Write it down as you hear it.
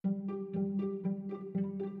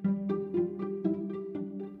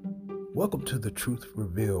Welcome to The Truth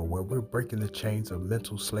Revealed, where we're breaking the chains of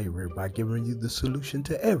mental slavery by giving you the solution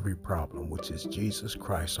to every problem, which is Jesus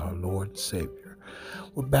Christ, our Lord and Savior.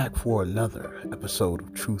 We're back for another episode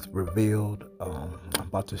of Truth Revealed. I'm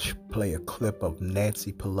about to play a clip of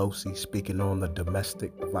Nancy Pelosi speaking on the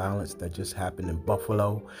domestic violence that just happened in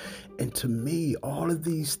Buffalo. And to me, all of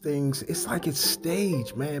these things, it's like it's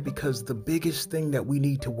staged, man, because the biggest thing that we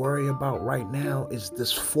need to worry about right now is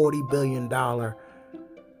this $40 billion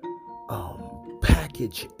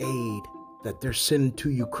package aid that they're sending to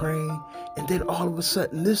Ukraine. And then all of a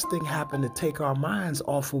sudden this thing happened to take our minds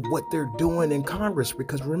off of what they're doing in Congress,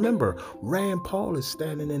 because remember, Rand Paul is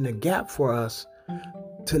standing in the gap for us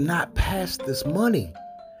to not pass this money.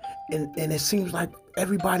 And it seems like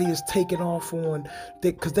everybody is taking off on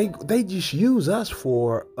because they just use us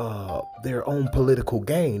for their own political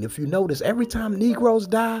gain. If you notice, every time Negroes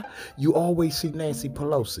die, you always see Nancy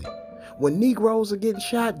Pelosi. When Negroes are getting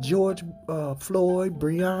shot, George Floyd,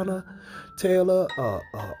 Breonna Taylor,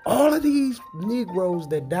 all of these Negroes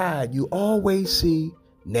that died, you always see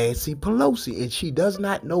Nancy Pelosi, and she does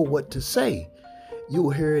not know what to say.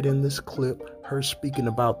 You'll hear it in this clip, her speaking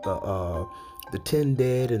about the 10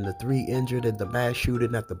 dead and the 3 injured in the mass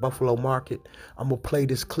shooting at the Buffalo market. I'm going to play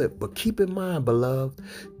this clip, but keep in mind, beloved,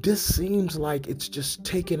 this seems like it's just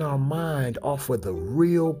taking our mind off of the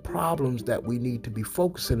real problems that we need to be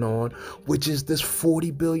focusing on, which is this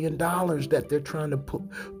 $40 billion that they're trying to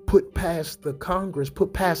put past the Congress,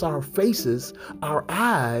 put past our faces, our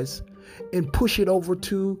eyes, and push it over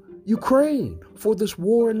to Ukraine for this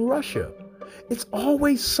war in Russia. It's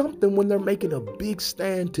always something when they're making a big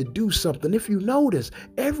stand to do something. If you notice,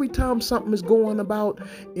 every time something is going about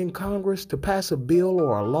in Congress to pass a bill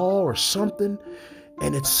or a law or something,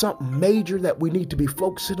 and it's something major that we need to be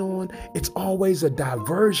focusing on, it's always a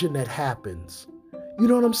diversion that happens. You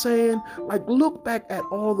know what I'm saying? Like, look back at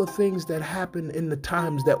all the things that happened in the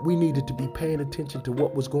times that we needed to be paying attention to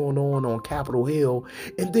what was going on Capitol Hill,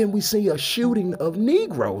 and then we see a shooting of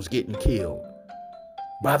Negroes getting killed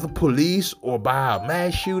by the police, or by a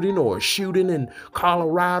mass shooting, or a shooting in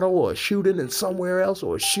Colorado, or a shooting in somewhere else,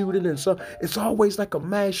 or a shooting in some. It's always like a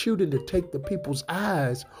mass shooting to take the people's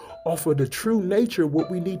eyes off of the true nature of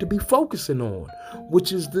what we need to be focusing on,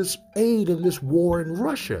 which is this aid and this war in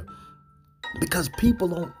Russia. Because people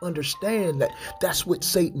don't understand that that's what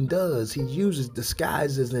Satan does. He uses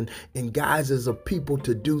disguises and guises of people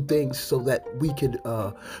to do things so that we could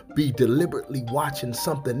be deliberately watching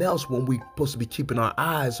something else when we're supposed to be keeping our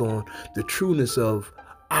eyes on the trueness of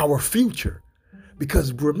our future.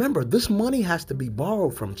 Because remember, this money has to be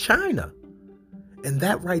borrowed from China. And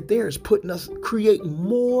that right there is creating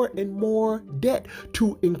more and more debt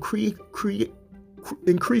to increase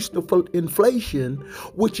the inflation,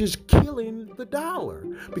 which is killing the dollar.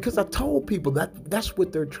 Because I told people that's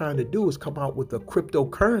what they're trying to do, is come out with a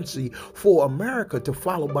cryptocurrency for America to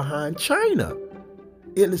follow behind China.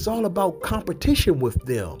 And it's all about competition with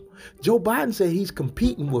them. Joe Biden said he's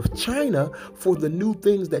competing with China for the new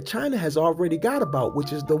things that China has already got about,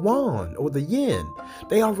 which is the yuan or the yen.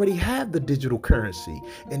 They already have the digital currency.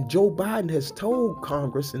 And Joe Biden has told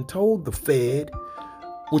Congress and told the Fed,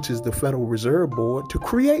 which is the Federal Reserve Board, to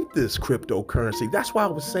create this cryptocurrency. That's why I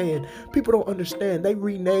was saying people don't understand. They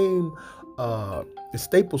rename the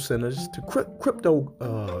Staples Centers to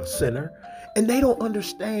Crypto Center, and they don't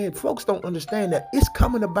understand. Folks don't understand that it's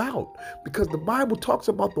coming about because the Bible talks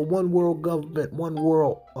about the one world government, one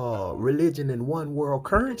world religion, and one world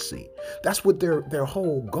currency. That's what their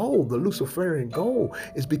whole goal, the Luciferian goal,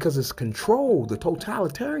 is, because it's control, the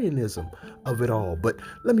totalitarianism of it all. But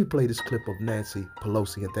let me play this clip of Nancy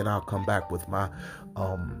Pelosi, and then I'll come back with my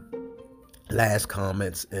last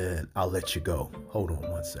comments, and I'll let you go. Hold on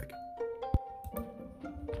one second.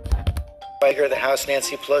 Speaker of the House,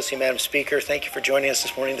 Nancy Pelosi. Madam Speaker, thank you for joining us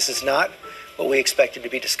this morning. This is not what we expected to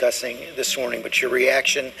be discussing this morning, but your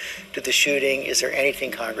reaction to the shooting, is there anything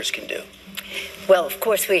Congress can do? Well, of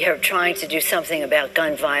course, we are trying to do something about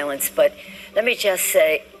gun violence, but let me just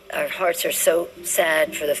say our hearts are so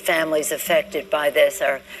sad for the families affected by this.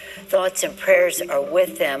 Our thoughts and prayers are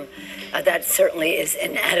with them. That certainly is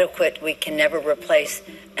inadequate. We can never replace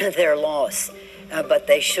their loss, but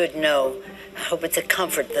they should know. I hope it's a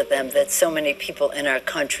comfort to them that so many people in our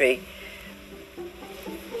country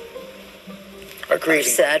are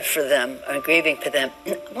sad for them, are grieving for them.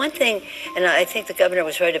 One thing, and I think the governor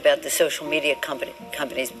was right about the social media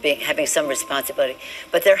companies having some responsibility,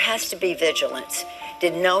 but there has to be vigilance.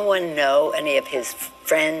 Did no one know, any of his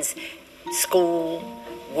friends, school,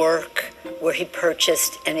 work, where he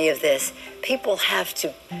purchased any of this. People have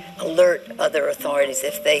to alert other authorities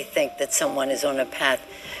if they think that someone is on a path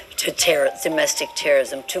to domestic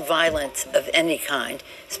terrorism, to violence of any kind,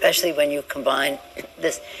 especially when you combine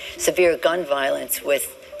this severe gun violence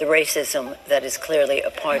with the racism that is clearly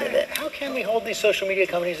a part of it. How can we hold these social media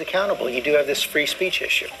companies accountable? You do have this free speech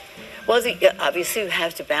issue. Well, obviously you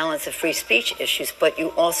have to balance the free speech issues, but you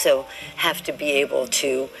also have to be able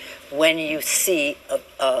to, when you see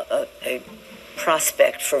a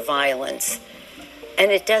prospect for violence,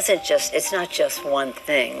 and it's not just one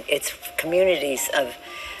thing, it's communities of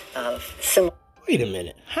similar. Wait a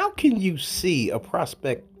minute. How can you see a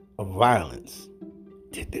prospect of violence?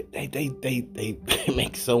 They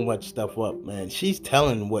make so much stuff up, man. She's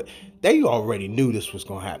telling what they already knew this was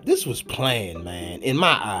gonna happen. This was planned, man. In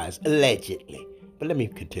my eyes, allegedly. But let me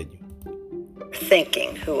continue.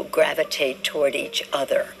 Thinking who will gravitate toward each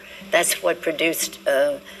other. That's what produced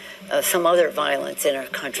some other violence in our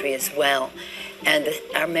country as well. And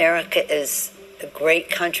America is a great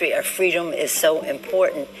country. Our freedom is so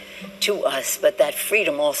important to us, but that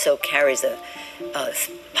freedom also carries a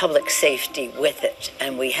public safety with it,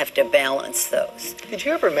 and we have to balance those. Did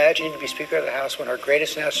you ever imagine you to be Speaker of the House when our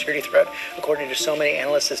greatest national security threat, according to so many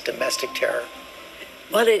analysts, is domestic terror?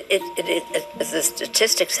 Well, as the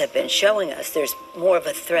statistics have been showing us, there's more of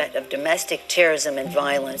a threat of domestic terrorism and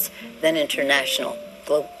violence than international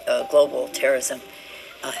global terrorism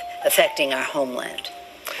affecting our homeland.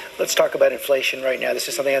 Let's talk about inflation right now. This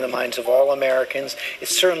is something on the minds of all Americans.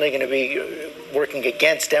 It's certainly going to be working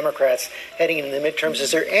against Democrats heading into the midterms.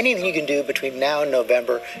 Is there anything you can do between now and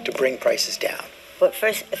November to bring prices down? But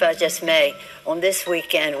first, if I just may, on this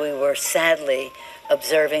weekend, we were sadly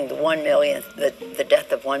observing the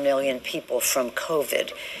death of 1 million people from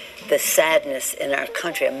COVID. The sadness in our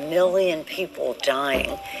country, 1 million people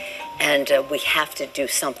dying. And we have to do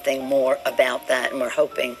something more about that. And we're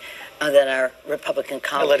hoping that our Republican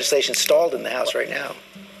colleagues... The legislation stalled in the House right now.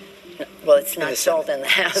 Well, it's not stalled in the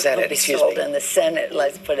House. It'll be stalled in the Senate,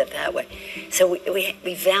 let's put it that way. So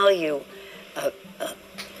we value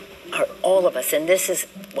all of us. And this is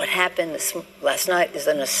what happened last night, is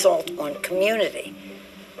an assault on community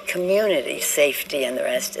safety and the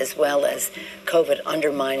rest, as well as COVID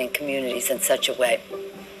undermining communities in such a way.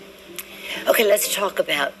 Okay, let's talk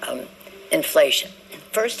about inflation.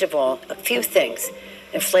 First of all, a few things.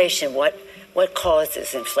 Inflation, what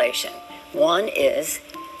causes inflation? One is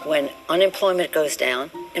when unemployment goes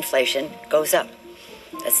down, inflation goes up.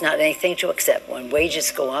 That's not anything to accept. When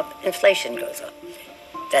wages go up, inflation goes up.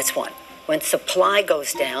 That's one. When supply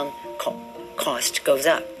goes down, cost goes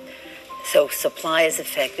up. So supply is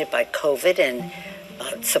affected by COVID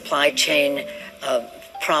and supply chain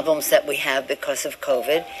problems that we have because of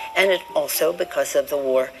COVID, and it also because of the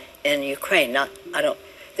war in Ukraine.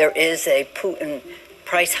 There is a Putin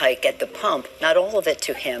price hike at the pump, not all of it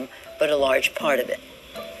to him, but a large part of it.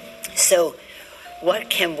 So what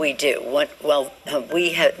can we do?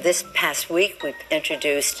 This past week, we've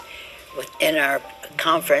introduced in our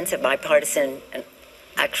conference, a bipartisan and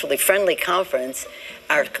actually friendly conference,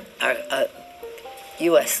 our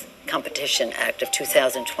U.S. Competition Act of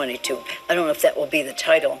 2022. I don't know if that will be the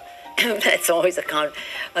title. That's always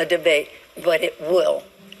a debate, but it will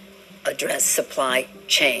address supply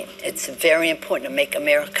chain. It's very important to make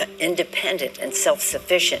America independent and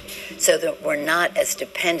self-sufficient so that we're not as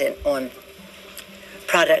dependent on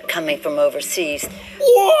product coming from overseas.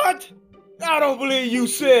 What? I don't believe you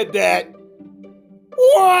said that.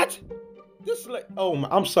 What?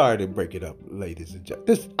 I'm sorry to break it up, ladies and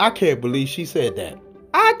gentlemen. I can't believe she said that.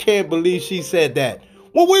 I can't believe she said that.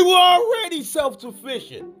 Well, we were already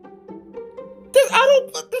self-sufficient.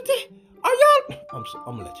 Are y'all? I'm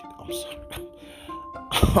gonna let you go. I'm sorry.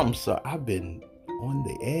 I'm sorry. I've been on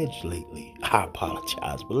the edge lately. I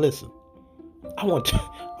apologize, but listen. I want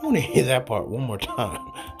to hear that part one more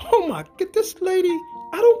time. Oh my God, this lady!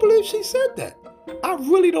 I don't believe she said that. I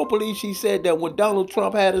really don't believe she said that when Donald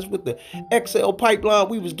Trump had us with the XL pipeline.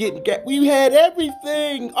 We had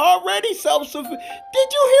everything already self-sufficient.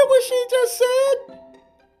 Did you hear what she just said?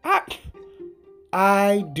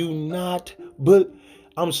 I do not. But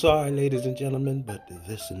I'm sorry, ladies and gentlemen, but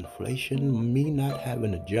this inflation, me not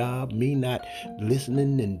having a job, me not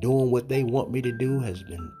listening and doing what they want me to do has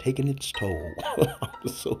been taking its toll. I'm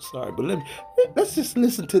so sorry, but let's just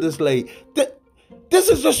listen to this lady. This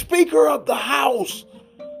is the Speaker of the House.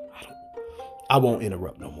 I won't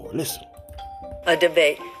interrupt no more. Listen. A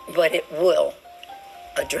debate, but it will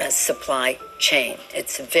address supply chain.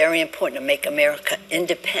 It's very important to make America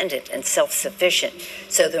independent and self-sufficient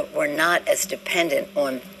so that we're not as dependent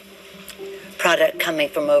on product coming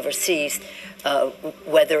from overseas.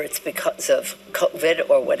 whether it's because of COVID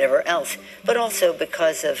or whatever else, but also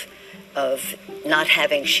because of not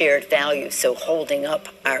having shared values, so holding up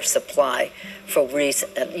our supply for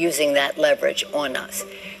using that leverage on us.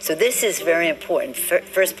 So this is very important.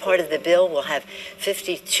 First part of the bill will have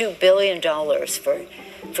 $52 billion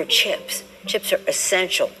for chips. Chips are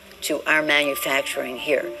essential to our manufacturing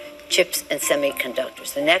here, chips and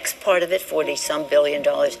semiconductors. The next part of it, 40-some billion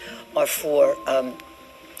dollars, are for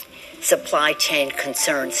supply chain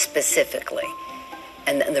concerns specifically.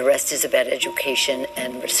 And then the rest is about education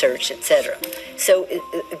and research, etc. So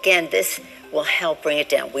again, this will help bring it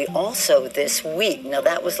down. We also this week, now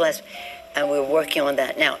that was last, and we're working on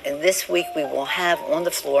that now. And this week we will have on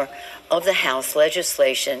the floor of the House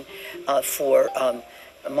legislation for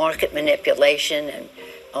market manipulation and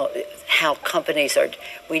how companies are.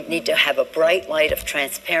 We need to have a bright light of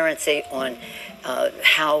transparency on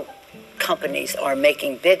how companies are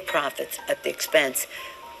making big profits at the expense.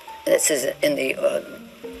 This is in the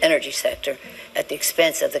energy sector, at the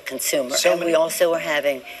expense of the consumer. And we also are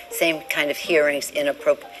having same kind of hearings in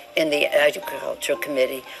the Agricultural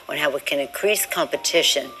Committee on how we can increase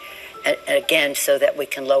competition, and again, so that we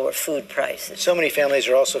can lower food prices. So many families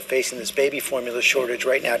are also facing this baby formula shortage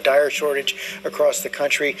right now, dire shortage across the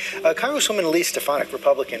country. Congresswoman Elise Stefanik,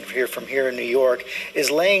 Republican from here in New York, is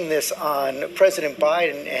laying this on President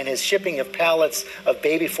Biden and his shipping of pallets of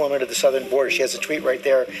baby formula to the southern border. She has a tweet right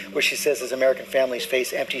there where she says, as American families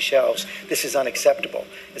face empty shelves, this is unacceptable.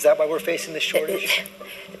 Is that why we're facing this shortage?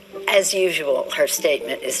 As usual, her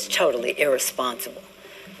statement is totally irresponsible.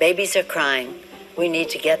 Babies are crying. We need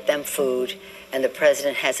to get them food, and the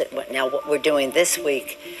president has it. Now, what we're doing this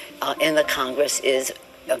week in the Congress is,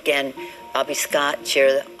 again, Bobby Scott,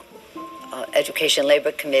 chair of the Education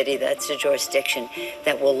Labor Committee, that's the jurisdiction,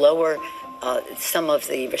 that will lower some of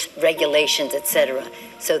the regulations, et cetera,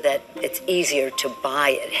 so that it's easier to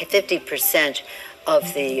buy it. 50%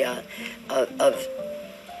 of the of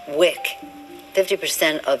WIC,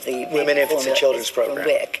 50% of the Women, Infants, and Children's Program.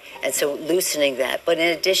 WIC, and so loosening that. But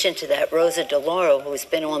in addition to that, Rosa DeLauro, who's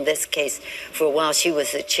been on this case for a while, she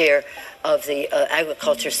was the chair of the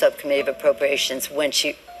Agriculture Subcommittee of Appropriations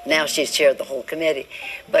now she's chair of the whole committee.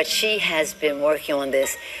 But she has been working on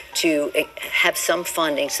this to have some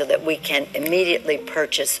funding so that we can immediately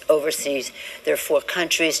purchase overseas. There are 4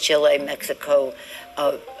 countries, Chile, Mexico,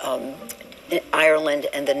 Ireland,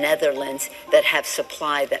 and the Netherlands, that have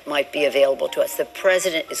supply that might be available to us. The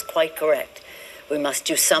president is quite correct. We must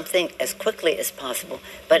do something as quickly as possible,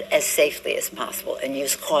 but as safely as possible, and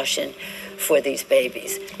use caution for these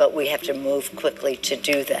babies. But we have to move quickly to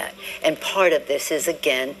do that. And part of this is,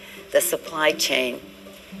 again, the supply chain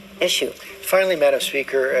issue. Finally, Madam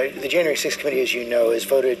Speaker, the January 6th committee, as you know, has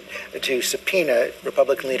voted to subpoena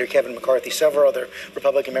Republican leader Kevin McCarthy, several other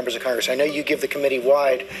Republican members of Congress. I know you give the committee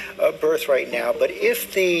wide berth right now, but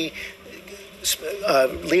if the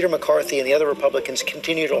Leader McCarthy and the other Republicans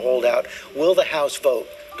continue to hold out, will the House vote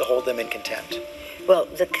to hold them in contempt? Well,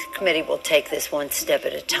 the committee will take this one step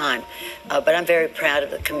at a time, but I'm very proud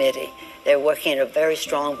of the committee. They're working in a very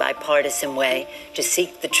strong bipartisan way to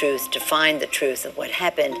seek the truth, to find the truth of what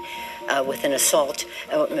happened with an assault.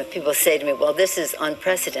 People say to me, well, this is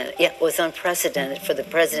unprecedented. Yeah, it was unprecedented for the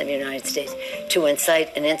President of the United States to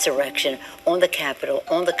incite an insurrection on the Capitol,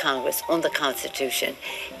 on the Congress, on the Constitution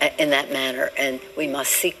in that manner. And we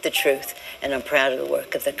must seek the truth. And I'm proud of the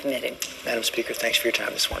work of the committee. Madam Speaker, thanks for your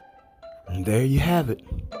time this morning. And there you have it.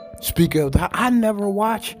 Speaker of I never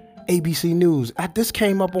watch ABC News. This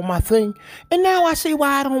came up on my thing, and now I see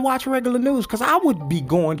why I don't watch regular news, because I would be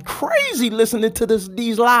going crazy listening to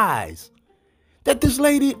these lies. That this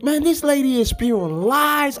lady is spewing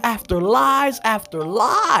lies after lies after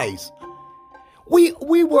lies.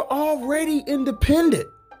 We were already independent.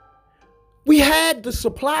 We had the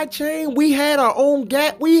supply chain. We had our own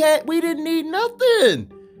gap. We didn't need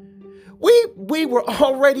nothing. We were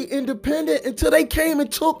already independent until they came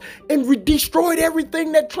and took and destroyed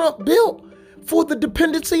everything that Trump built for the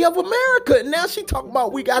dependency of America. And now she talking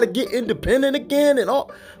about we got to get independent again and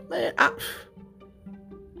all. Man,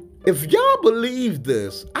 if y'all believe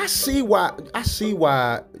this, I see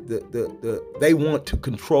why they want to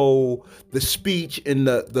control the speech and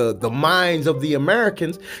the minds of the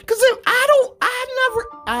Americans. Because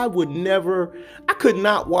I could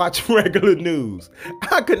not watch regular news.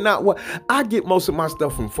 I could not watch. I get most of my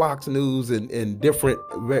stuff from Fox News and different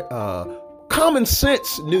common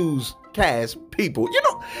sense newscast people. You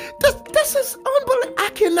know, this is unbelievable. I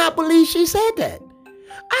cannot believe she said that.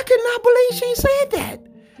 I cannot believe she said that.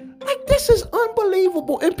 Like, this is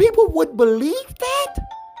unbelievable. And people would believe that?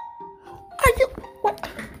 Are you, what?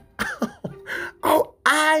 Oh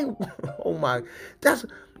my, this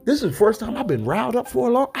is the first time I've been riled up for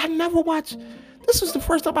a long. I never watched. This is the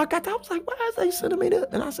first time I got that. I was like, why is they sending me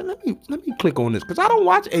that? And I said, let me click on this because I don't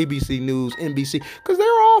watch ABC News, NBC, because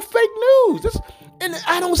they're all fake news. And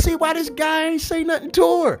I don't see why this guy ain't say nothing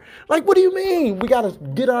to her. Like, what do you mean? We gotta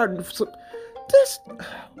get our this.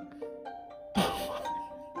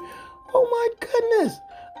 Oh my goodness.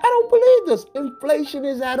 I don't believe this. Inflation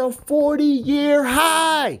is at a 40-year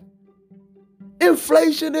high.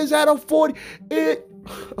 Inflation is at a 40. I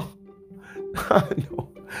know.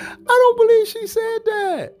 I don't believe she said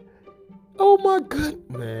that. Oh my God.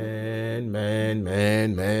 Man.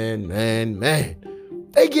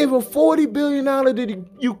 They give a $40 billion to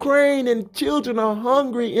Ukraine and children are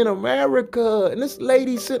hungry in America. And this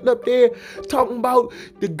lady sitting up there talking about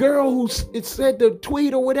the girl who said the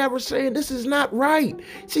tweet or whatever saying this is not right.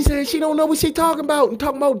 She said she don't know what she talking about and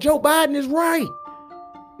talking about Joe Biden is right.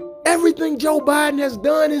 Everything Joe Biden has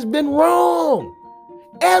done has been wrong.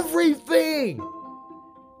 Everything.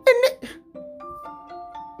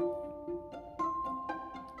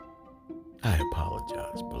 I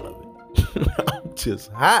apologize, beloved. I'm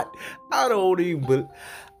just hot. I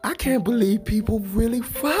can't believe people really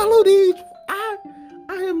follow these. I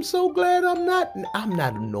am so glad I'm not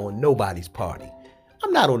on nobody's party.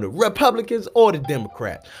 I'm not on the Republicans or the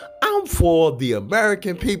Democrats. I'm for the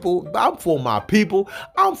American people. I'm for my people.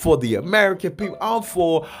 I'm for the American people. I'm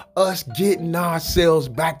for us getting ourselves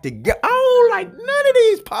back together. I don't like none of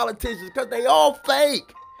these politicians because they all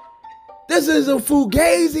fake. This is a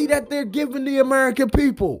fugazi that they're giving the American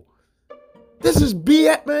people. This is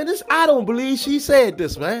BS, man. I don't believe she said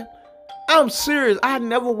this, man. I'm serious. I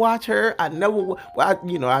never watch her. I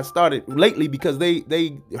started lately because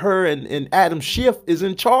her and Adam Schiff is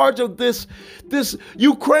in charge of this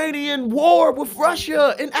Ukrainian war with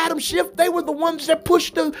Russia. And Adam Schiff, they were the ones that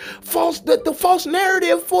pushed the false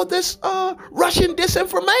narrative for this Russian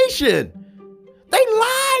disinformation. They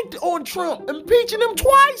lied on Trump, impeaching him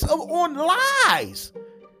twice on lies.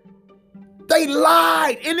 They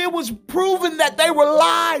lied, and it was proven that they were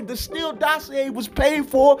lied. The Steele dossier was paid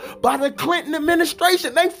for by the Clinton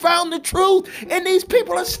administration. They found the truth, and these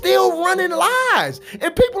people are still running lies.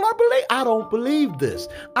 And people are I don't believe this.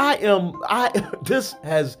 This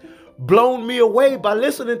has blown me away by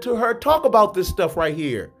listening to her talk about this stuff right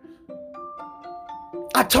here.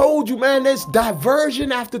 I told you, man, there's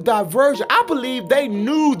diversion after diversion. I believe they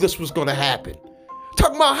knew this was going to happen.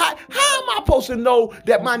 Talking about how am I supposed to know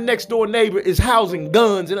that my next door neighbor is housing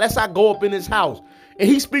guns unless I go up in his house? And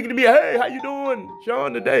he's speaking to me, hey, how you doing,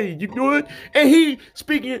 Sean, today? You good? And he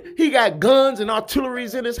got guns and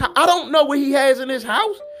artilleries in his house. I don't know what he has in his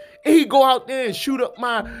house. And he go out there and shoot up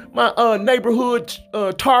my neighborhood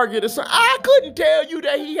target or something. I couldn't tell you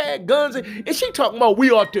that he had guns. And she talking about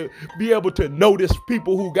we ought to be able to notice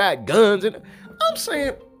people who got guns. And I'm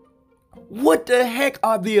saying, what the heck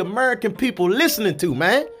are the American people listening to,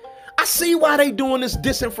 man? I see why they doing this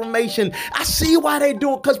disinformation. I see why they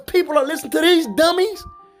doing, because people are listening to these dummies.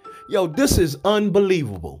 Yo, this is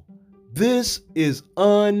unbelievable. This is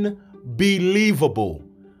unbelievable.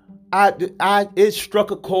 It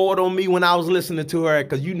struck a chord on me when I was listening to her,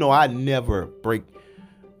 because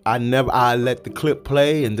I let the clip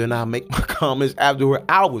play and then I make my comments afterward.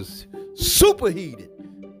 I was super heated.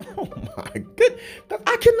 Oh my goodness.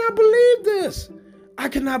 I cannot believe this.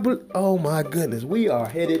 Oh my goodness. We are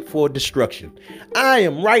headed for destruction. I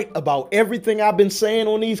am right about everything I've been saying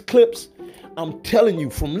on these clips. I'm telling you,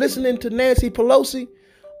 from listening to Nancy Pelosi,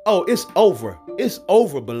 it's over. It's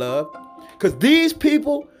over, beloved. Because these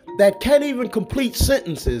people that can't even complete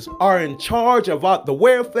sentences are in charge of the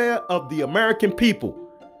welfare of the American people.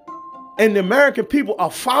 And the American people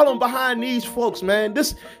are following behind these folks, man.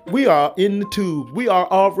 We are in the tubes. We are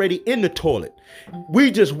already in the toilet.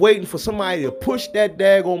 We just waiting for somebody to push that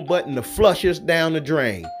daggone button to flush us down the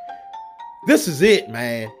drain. This is it,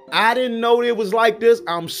 man. I didn't know it was like this.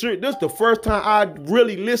 I'm sure this is the first time I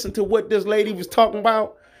really listened to what this lady was talking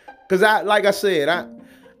about. Because like I said,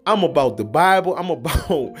 I'm about the Bible. I'm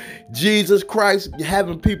about Jesus Christ,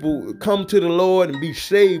 having people come to the Lord and be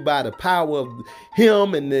saved by the power of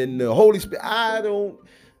him and then the Holy Spirit. I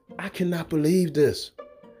cannot believe this.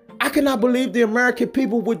 I cannot believe the American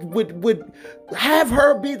people would have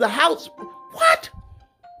her be the house. What?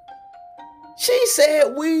 She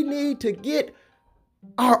said we need to get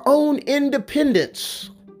our own independence.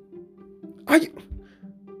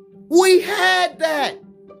 We had that.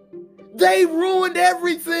 They ruined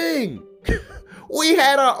everything. We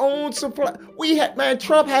had our own supply.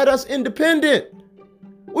 Trump had us independent.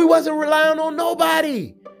 We wasn't relying on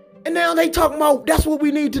nobody. And now they talking about that's what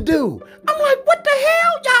we need to do. I'm like, what the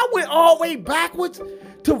hell? Y'all went all the way backwards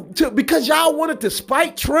because y'all wanted to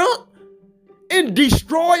spite Trump and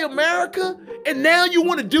destroy America, and now you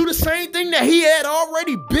want to do the same thing that he had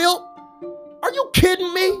already built? Are you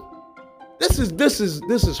kidding me? This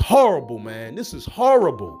is horrible, man. This is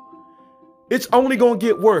horrible. It's only gonna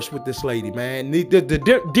get worse with this lady, man.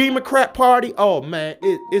 The Democrat Party, oh man,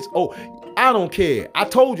 I don't care. I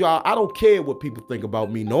told y'all I don't care what people think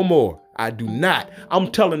about me no more. I do not.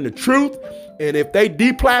 I'm telling the truth, and if they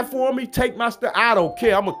deplatform me, take my stuff, I don't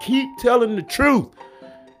care. I'm gonna keep telling the truth.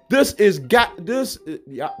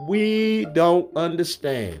 We don't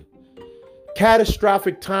understand.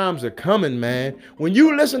 Catastrophic times are coming, man. When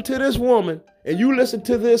you listen to this woman and you listen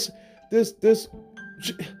to this,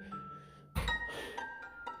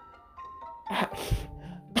 I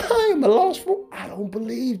am a lost fool. I don't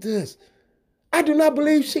believe this. I do not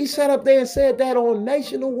believe she sat up there and said that on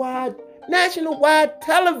nationwide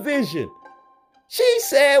television. She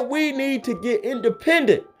said we need to get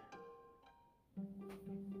independent.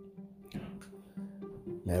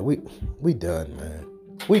 Man, we done, man.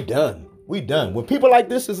 We done. When people like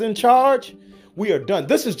this is in charge, we are done.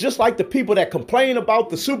 This is just like the people that complain about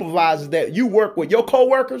the supervisors that you work with, your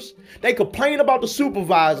coworkers. They complain about the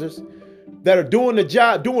supervisors that are doing the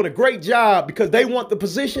job, doing a great job because they want the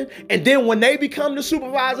position. And then when they become the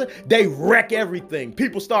supervisor, they wreck everything.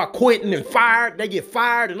 People start quitting and fired. They get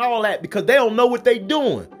fired and all that because they don't know what they're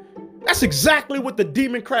doing. That's exactly what the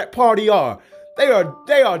Democrat Party are. They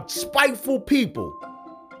are spiteful people.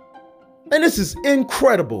 And this is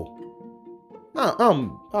incredible.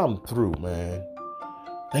 I'm through, man.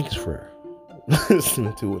 Thanks for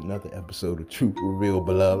listening to another episode of Truth Revealed,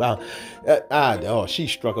 beloved. She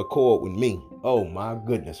struck a chord with me. Oh my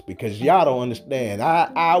goodness, because y'all don't understand.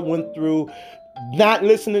 I went through not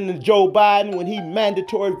listening to Joe Biden when he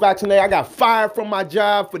mandatory vaccinated. I got fired from my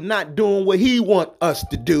job for not doing what he want us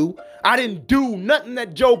to do. I didn't do nothing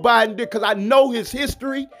that Joe Biden did because I know his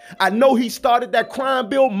history. I know he started that crime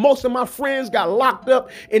bill. Most of my friends got locked up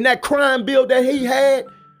in that crime bill that he had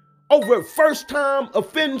over first-time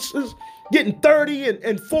offenses, getting 30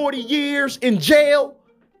 and 40 years in jail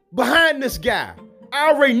behind this guy. I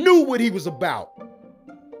already knew what he was about.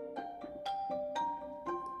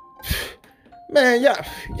 Man,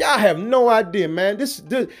 y'all have no idea, man. This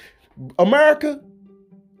America,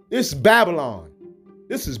 this is Babylon.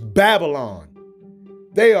 This is Babylon.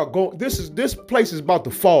 They are going. This place is about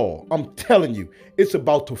to fall. I'm telling you, it's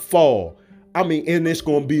about to fall. I mean, and it's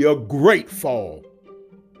going to be a great fall.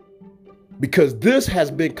 Because this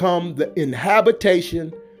has become the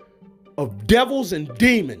inhabitation of devils and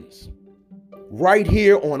demons right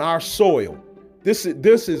here on our soil. This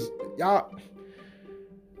is y'all.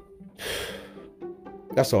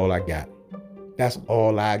 That's all I got. That's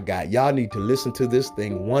all I got. Y'all need to listen to this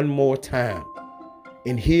thing one more time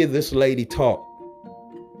and hear this lady talk.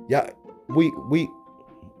 Yeah, we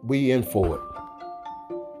in for it.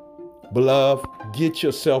 Beloved, get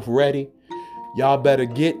yourself ready. Y'all better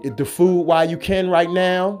get the food while you can right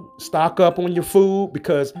now. Stock up on your food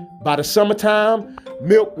because by the summertime,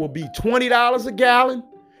 milk will be $20 a gallon.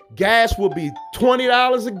 Gas will be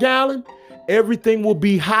 $20 a gallon. Everything will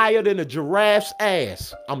be higher than a giraffe's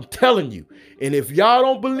ass. I'm telling you. And if y'all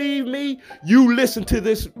don't believe me, you listen to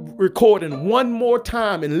this recording one more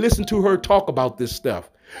time and listen to her talk about this stuff.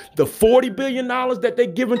 The $40 billion that they're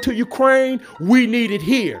giving to Ukraine, we need it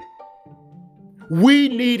here. We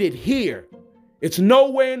need it here. It's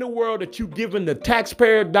nowhere in the world that you giving the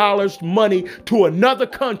taxpayer dollars money to another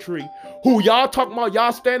country who y'all talking about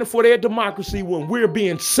y'all standing for their democracy when we're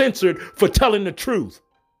being censored for telling the truth.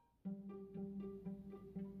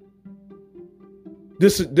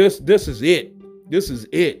 This is it. This is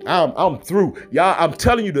it. I'm through. Y'all, I'm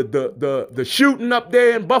telling you, the shooting up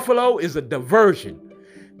there in Buffalo is a diversion.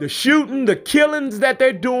 The shooting, the killings that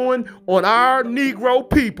they're doing on our Negro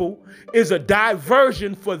people is a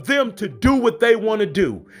diversion for them to do what they want to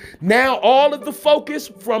do. Now, all of the focus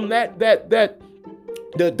from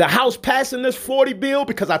the House passing this 40 bill,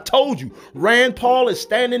 because I told you, Rand Paul is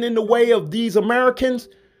standing in the way of these Americans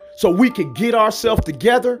so we can get ourselves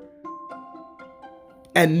together.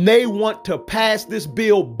 And they want to pass this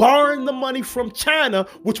bill, borrowing the money from China,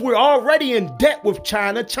 which we're already in debt with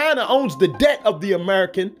China. China owns the debt of the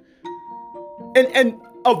American and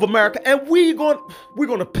of America. And we're going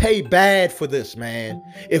to pay bad for this, man.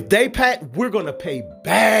 If they pass, we're going to pay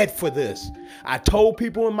bad for this. I told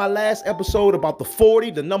people in my last episode about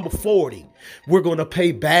the number 40. We're going to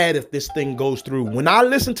pay bad if this thing goes through. When I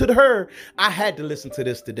listened to her, I had to listen to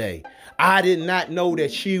this today. I did not know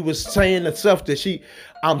that she was saying the stuff that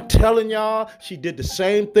I'm telling y'all, she did the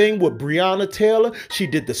same thing with Breonna Taylor. She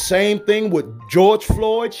did the same thing with George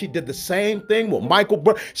Floyd. She did the same thing with Michael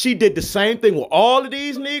Brown. She did the same thing with all of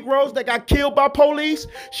these Negroes that got killed by police.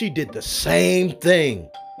 She did the same thing.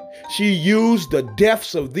 She used the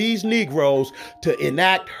deaths of these Negroes to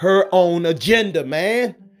enact her own agenda,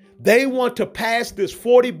 man. They want to pass this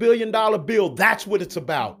 $40 billion bill. That's what it's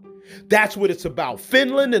about. That's what it's about.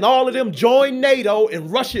 Finland and all of them joined NATO, and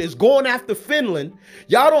Russia is going after Finland.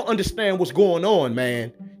 Y'all don't understand what's going on,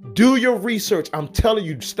 man. Do your research. I'm telling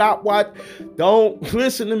you, stop what. Don't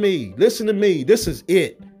listen to me. Listen to me. This is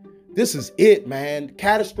it. This is it, man.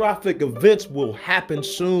 Catastrophic events will happen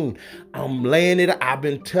soon. I'm laying it. I've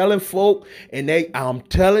been telling folk, and I'm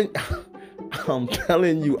telling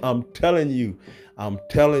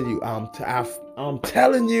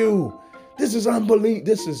you. This is unbelievable.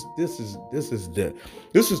 This is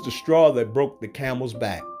the straw that broke the camel's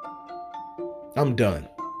back. I'm done.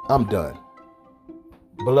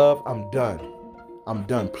 Beloved, I'm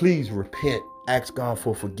done. Please repent. Ask God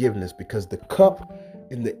for forgiveness, because the cup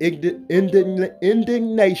in the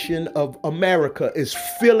indignation of America is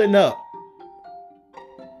filling up.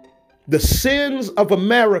 The sins of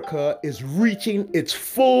America is reaching its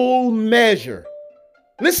full measure.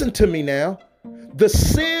 Listen to me now. The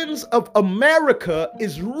sins of America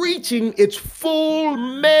is reaching its full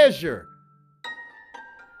measure.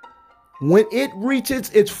 When it reaches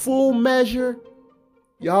its full measure,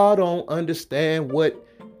 y'all don't understand what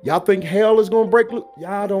y'all think hell is going to break loose.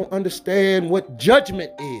 Y'all don't understand what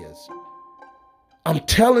judgment is. I'm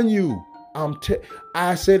telling you.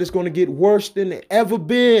 I said it's going to get worse than it ever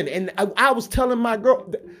been. And I was telling my girl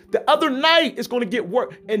the other night it's going to get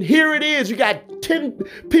worse. And here it is. You got 10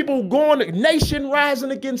 people going, nation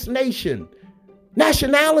rising against nation.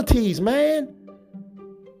 Nationalities, man.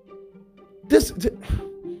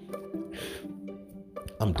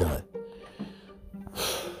 I'm done.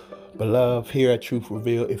 Beloved, here at Truth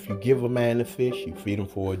Revealed, if you give a man a fish, you feed him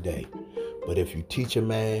for a day. But if you teach a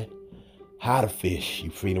man how to fish, you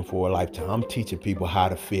feed him for a lifetime. I'm teaching people how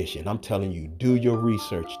to fish, and I'm telling you, do your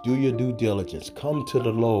research, do your due diligence, come to the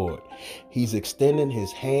Lord. He's extending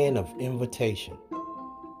his hand of invitation.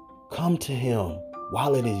 Come to him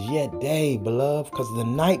while it is yet day, beloved, because the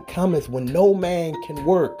night cometh when no man can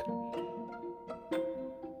work.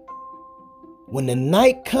 When the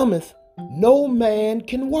night cometh, no man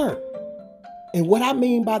can work. And what I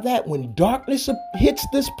mean by that, when darkness hits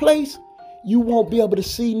this place, you won't be able to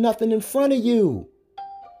see nothing in front of you.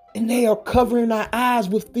 And they are covering our eyes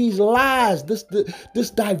with these lies, this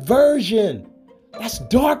diversion. That's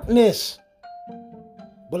darkness.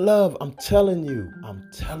 Beloved, I'm telling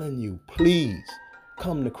you, please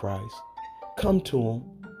come to Christ. Come to him.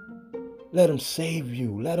 Let him save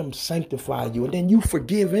you. Let him sanctify you. And then you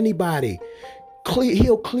forgive anybody.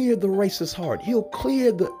 He'll clear the racist heart. He'll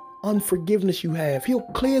clear the unforgiveness you have. He'll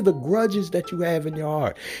clear the grudges that you have in your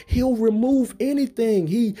heart. He'll remove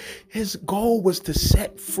anything. His goal was to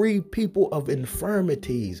set free people of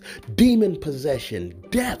infirmities, demon possession,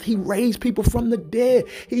 death. He raised people from the dead.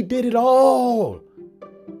 He did it all.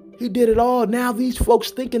 Now these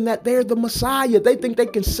folks thinking that they're the Messiah. They think they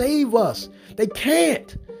can save us. They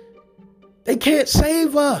can't. They can't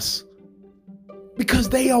save us because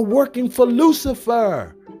they are working for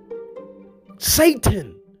Lucifer,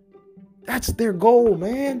 Satan. That's their goal,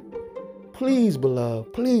 man. Please,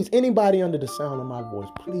 beloved, please, anybody under the sound of my voice,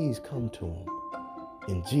 please come to him.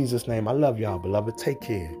 In Jesus' name, I love y'all, beloved. Take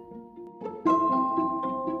care.